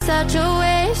such a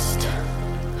waste.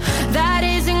 That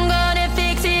isn't gonna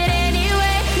fix it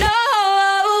anyway. No.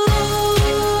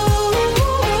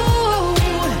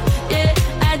 Yeah,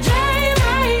 I dry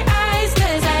my eyes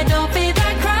 'cause I don't feel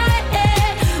like crying.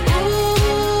 Ooh,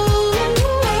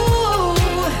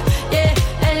 yeah,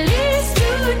 at least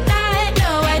tonight.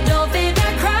 No, I don't feel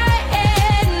like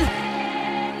crying.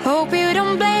 Hope you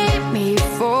don't blame me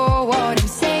for what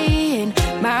I'm saying.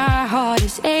 My heart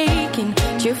is aching.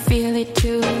 Do you feel it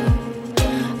too?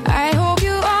 I hope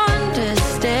you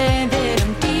understand that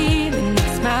I'm dealing.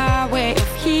 It's my way of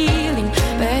healing.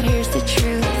 But here's the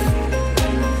truth.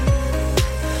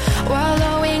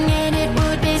 Wallowing in it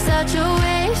would be such a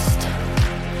waste.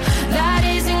 That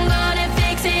isn't gonna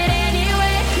fix it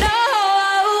anyway. No.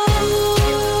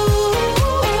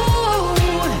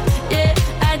 Yeah,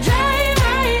 I dry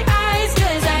my eyes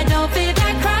 'cause I don't feel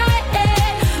like crying.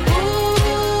 Ooh,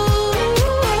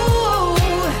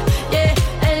 yeah,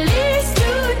 at least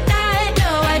tonight.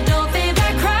 No, I don't feel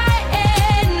like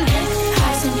crying. It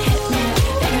hasn't hit me yet,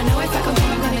 and I know if I go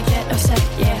home I'm gonna get upset.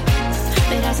 Yeah,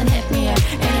 it hasn't hit me yet,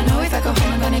 and I know if I go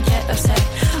home I'm gonna get upset.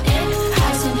 It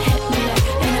hasn't hit me yet,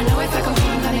 and I know if I go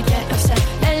home I'm gonna get upset.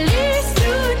 At least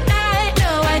tonight.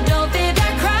 No, I don't feel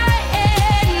like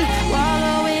crying.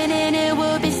 Wallowing in it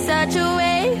would be such a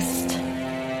waste.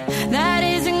 That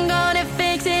isn't gonna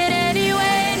fix it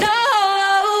anyway. No.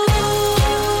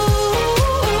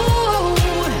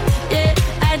 Yeah,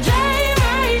 I dry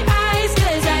my eyes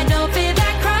 'cause I don't feel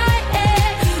like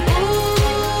crying. Ooh,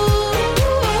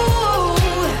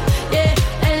 yeah,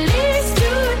 at least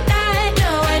tonight.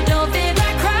 No, I don't feel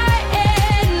like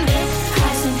crying. It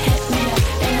hasn't hit me yet,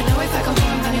 and I know if I go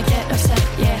home I'm gonna get upset.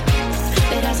 Yeah,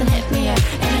 it hasn't hit me yet,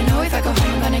 and I know if I go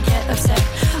home I'm gonna get upset.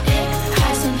 It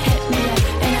hasn't hit me yet,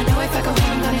 and I know if I go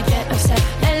home I'm gonna get upset.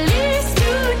 At least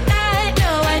tonight.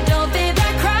 No, I don't feel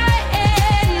like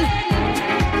crying.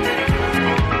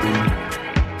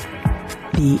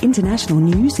 The international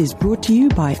news is brought to you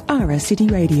by Ara City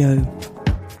Radio.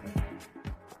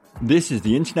 This is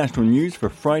the international news for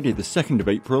Friday the 2nd of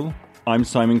April. I'm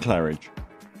Simon Claridge.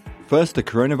 First, the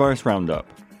coronavirus roundup.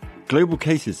 Global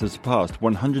cases have surpassed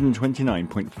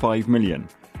 129.5 million,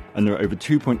 and there are over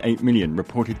 2.8 million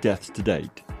reported deaths to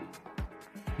date.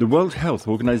 The World Health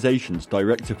Organization's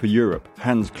Director for Europe,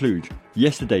 Hans Kluge,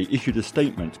 yesterday issued a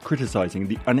statement criticising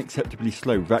the unacceptably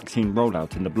slow vaccine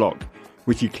rollout in the bloc,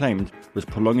 which he claimed was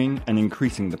prolonging and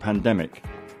increasing the pandemic.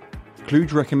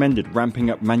 Kluge recommended ramping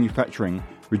up manufacturing,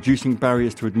 reducing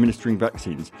barriers to administering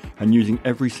vaccines, and using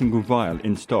every single vial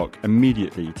in stock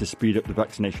immediately to speed up the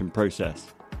vaccination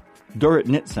process. Dorit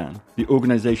Nitzan, the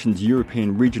organisation's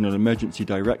European Regional Emergency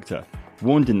Director,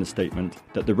 warned in the statement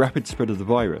that the rapid spread of the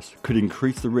virus could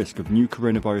increase the risk of new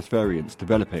coronavirus variants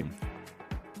developing.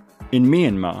 In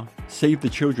Myanmar, Save the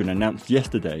Children announced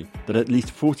yesterday that at least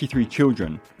 43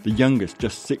 children, the youngest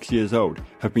just 6 years old,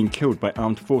 have been killed by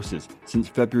armed forces since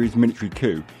February's military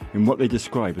coup in what they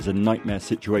describe as a nightmare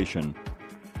situation.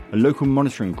 A local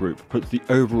monitoring group puts the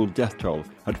overall death toll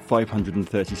at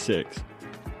 536.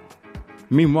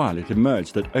 Meanwhile, it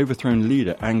emerged that overthrown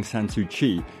leader Aung San Suu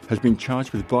Kyi has been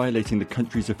charged with violating the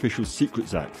country's Official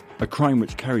Secrets Act, a crime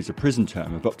which carries a prison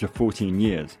term of up to 14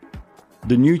 years.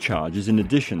 The new charge is in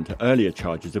addition to earlier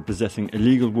charges of possessing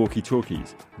illegal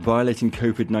walkie-talkies, violating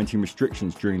COVID-19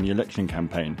 restrictions during the election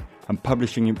campaign, and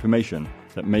publishing information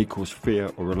that may cause fear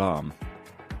or alarm.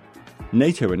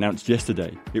 NATO announced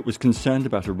yesterday it was concerned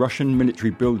about a Russian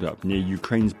military build-up near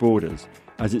Ukraine's borders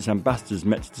as its ambassadors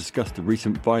met to discuss the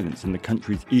recent violence in the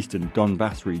country's eastern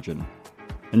Donbass region.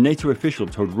 A NATO official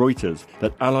told Reuters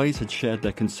that allies had shared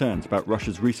their concerns about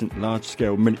Russia's recent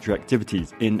large-scale military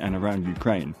activities in and around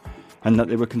Ukraine, and that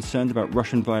they were concerned about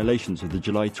Russian violations of the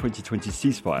July 2020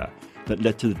 ceasefire that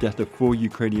led to the death of 4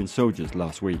 Ukrainian soldiers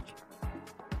last week.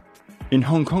 In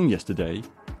Hong Kong yesterday,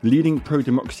 leading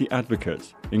pro-democracy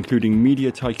advocates, including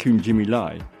media tycoon Jimmy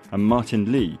Lai and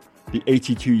Martin Lee, the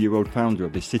 82-year-old founder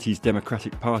of the city's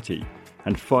Democratic Party,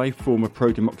 and 5 former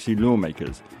pro-democracy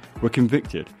lawmakers, were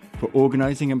convicted for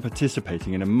organising and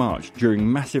participating in a march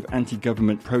during massive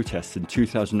anti-government protests in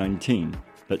 2019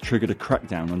 that triggered a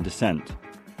crackdown on dissent.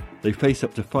 They face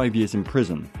up to 5 years in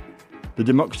prison. The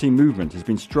democracy movement has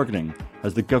been struggling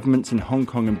as the governments in Hong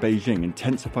Kong and Beijing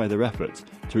intensify their efforts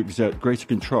to exert greater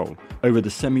control over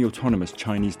the semi-autonomous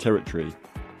Chinese territory.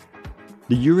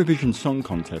 The Eurovision Song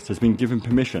Contest has been given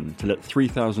permission to let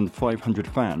 3,500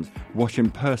 fans watch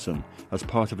in person as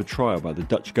part of a trial by the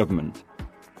Dutch government.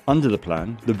 Under the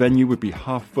plan, the venue would be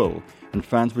half full and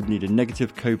fans would need a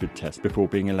negative COVID test before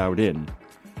being allowed in.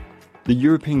 The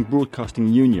European Broadcasting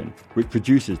Union, which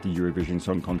produces the Eurovision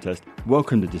Song Contest,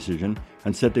 welcomed the decision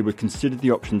and said they would consider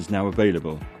the options now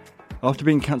available. After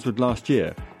being cancelled last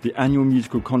year, the annual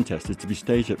musical contest is to be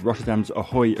staged at Rotterdam's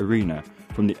Ahoy Arena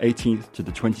from the 18th to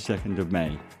the 22nd of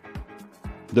May.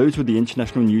 Those were the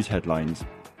international news headlines.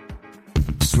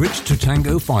 Switch to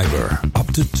Tango Fibre, up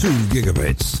to 2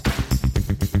 gigabits.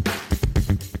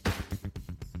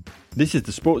 This is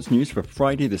the sports news for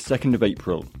Friday the 2nd of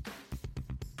April.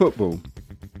 Football.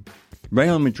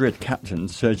 Real Madrid captain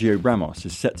Sergio Ramos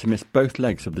is set to miss both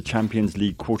legs of the Champions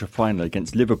League quarter-final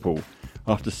against Liverpool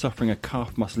after suffering a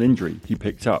calf muscle injury he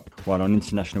picked up while on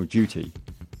international duty.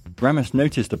 Ramos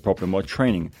noticed the problem while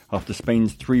training after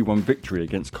Spain's 3-1 victory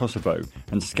against Kosovo,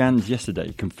 and scans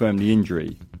yesterday confirmed the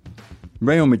injury.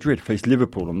 Real Madrid face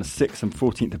Liverpool on the 6th and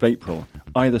 14th of April,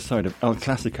 either side of El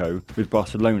Clasico with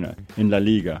Barcelona in La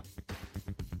Liga.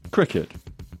 Cricket.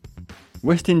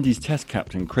 West Indies Test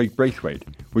captain Craig Braithwaite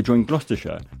will join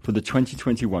Gloucestershire for the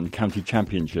 2021 County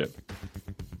Championship.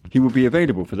 He will be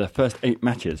available for their first 8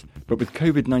 matches, but with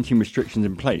COVID-19 restrictions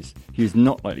in place, he is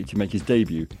not likely to make his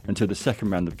debut until the second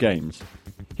round of games.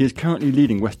 He is currently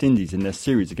leading West Indies in their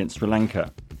series against Sri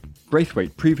Lanka.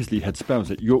 Braithwaite previously had spells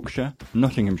at Yorkshire,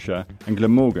 Nottinghamshire and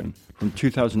Glamorgan from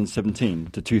 2017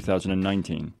 to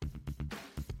 2019.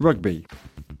 Rugby.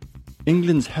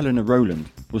 England's Helena Rowland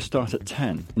will start at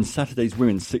 10 in Saturday's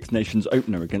Women's Six Nations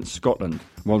opener against Scotland,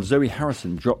 while Zoe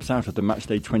Harrison drops out of the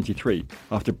matchday 23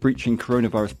 after breaching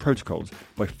coronavirus protocols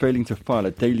by failing to file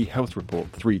a daily health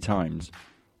report 3 times.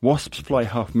 Wasps fly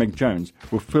half Meg Jones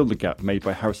will fill the gap made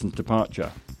by Harrison's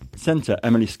departure. Centre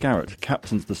Emily Scarrett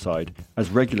captains the side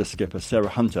as regular skipper Sarah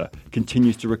Hunter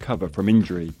continues to recover from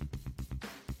injury.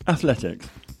 Athletics.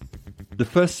 The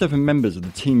first 7 members of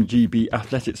the Team GB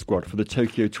athletics squad for the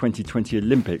Tokyo 2020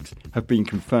 Olympics have been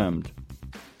confirmed.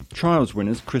 Trials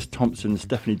winners Chris Thompson and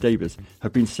Stephanie Davis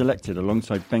have been selected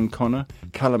alongside Ben Connor,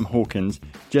 Callum Hawkins,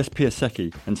 Jess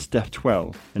Piasecki and Steph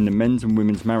Twell in the men's and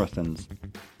women's marathons.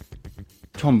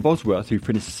 Tom Bosworth, who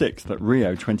finished 6th at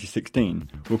Rio 2016,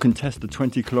 will contest the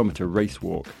 20-kilometre race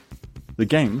walk. The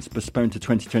Games, postponed to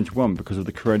 2021 because of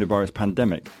the coronavirus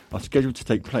pandemic, are scheduled to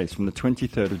take place from the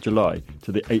 23rd of July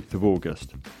to the 8th of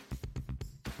August.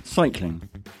 Cycling.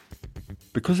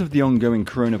 Because of the ongoing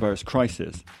coronavirus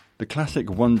crisis, the classic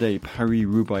one-day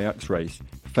Paris-Roubaix race,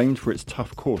 famed for its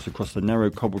tough course across the narrow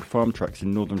cobbled farm tracks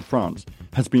in northern France,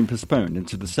 has been postponed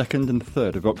into the 2nd and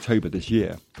 3rd of October this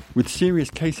year. With serious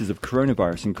cases of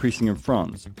coronavirus increasing in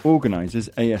France, organisers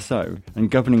ASO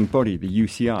and governing body the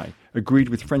UCI agreed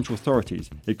with French authorities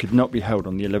it could not be held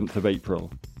on the 11th of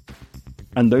April.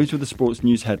 And those were the sports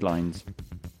news headlines.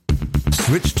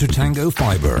 Switch to Tango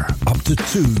Fibre, up to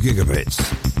 2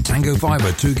 gigabits. Tango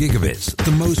Fibre 2 gigabits,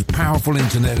 the most powerful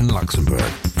internet in Luxembourg,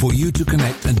 for you to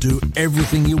connect and do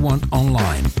everything you want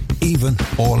online, even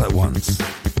all at once.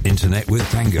 Internet with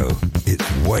Tango, it's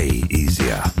way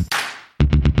easier.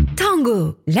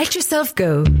 Tango, let yourself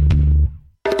go.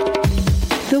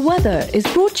 The weather is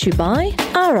brought to you by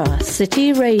Ara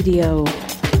City Radio.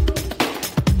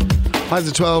 Highs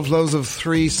of 12, lows of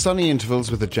 3, sunny intervals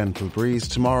with a gentle breeze.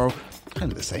 Tomorrow, kind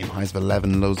of the same, highs of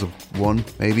 11, lows of 1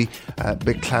 maybe. A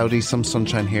bit cloudy, some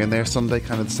sunshine here and there. Sunday,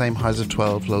 kind of the same, highs of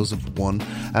 12, lows of 1.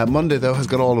 Monday though has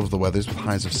got all of the weathers with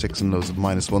highs of 6 and lows of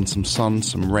 -1. Some sun,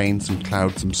 some rain, some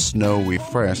clouds, some snow.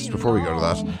 Before we go to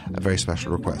that, a very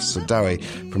special request. So Dowie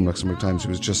from Luxembourg Times, who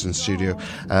was just in studio,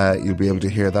 you'll be able to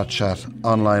hear that chat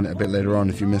online a bit later on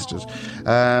if you missed it.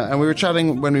 And we were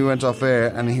chatting when we went off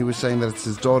air, and he was saying that it's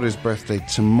his daughter's birthday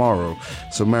tomorrow.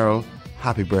 So Meryl,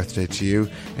 happy birthday to you.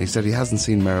 And he said he hasn't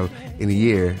seen Meryl in a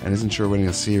year and isn't sure when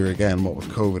he'll see her again, what with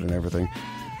COVID and everything.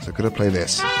 So could I play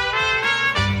this?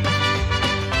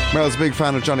 Meryl's a big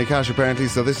fan of Johnny Cash apparently,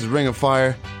 so this is Ring of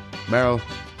Fire. Meryl,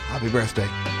 happy birthday.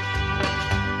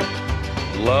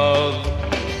 Love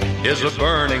is a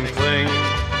burning thing,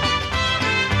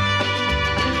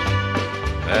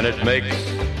 and it makes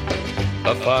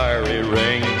a fiery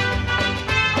ring.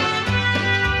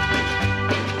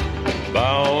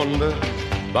 Bound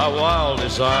by wild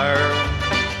desire,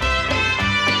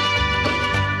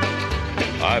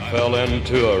 I fell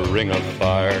into a ring of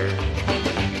fire.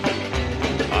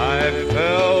 I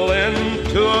fell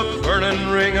into a burning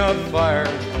ring of fire.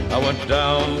 I went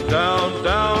down, down,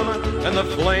 down, and the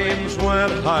flames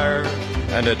went higher.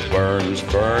 And it burns,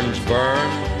 burns,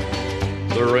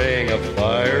 burns, the ring of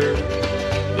fire,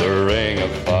 the ring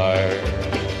of fire.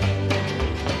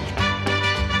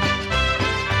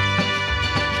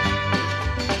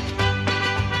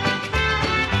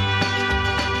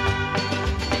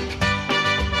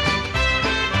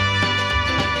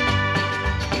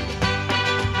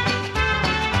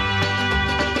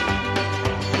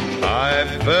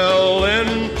 I fell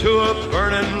into a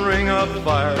burning ring of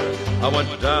fire. I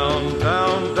went down,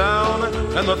 down, down,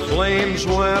 and the flames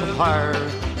went higher,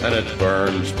 and it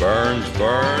burns, burns,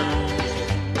 burns.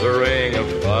 The ring of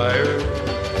fire,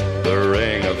 the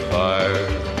ring of fire.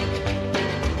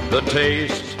 The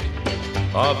taste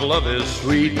of love is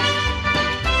sweet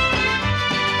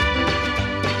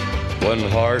when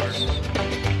hearts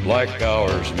like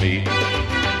ours meet.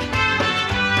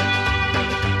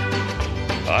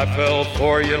 I fell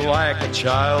for you like a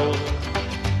child.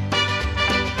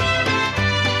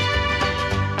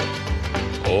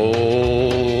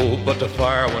 Oh, but the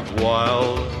fire went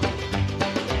wild.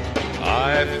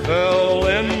 I fell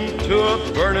into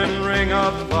a burning ring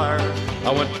of fire.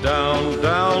 I went down,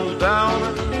 down,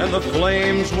 down, and the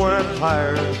flames went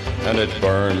higher. And it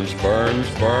burns, burns,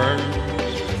 burns.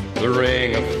 The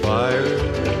ring of fire,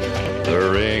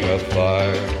 the ring of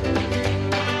fire.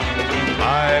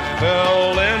 I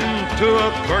fell into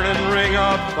a burning ring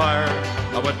of fire.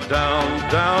 I went down,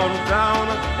 down, down,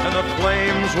 and the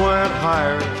flames went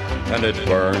higher. And it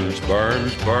burns,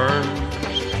 burns, burns.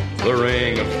 The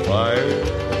ring of fire,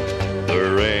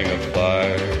 the ring of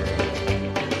fire.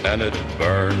 And it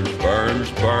burns,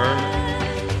 burns,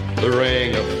 burns. The ring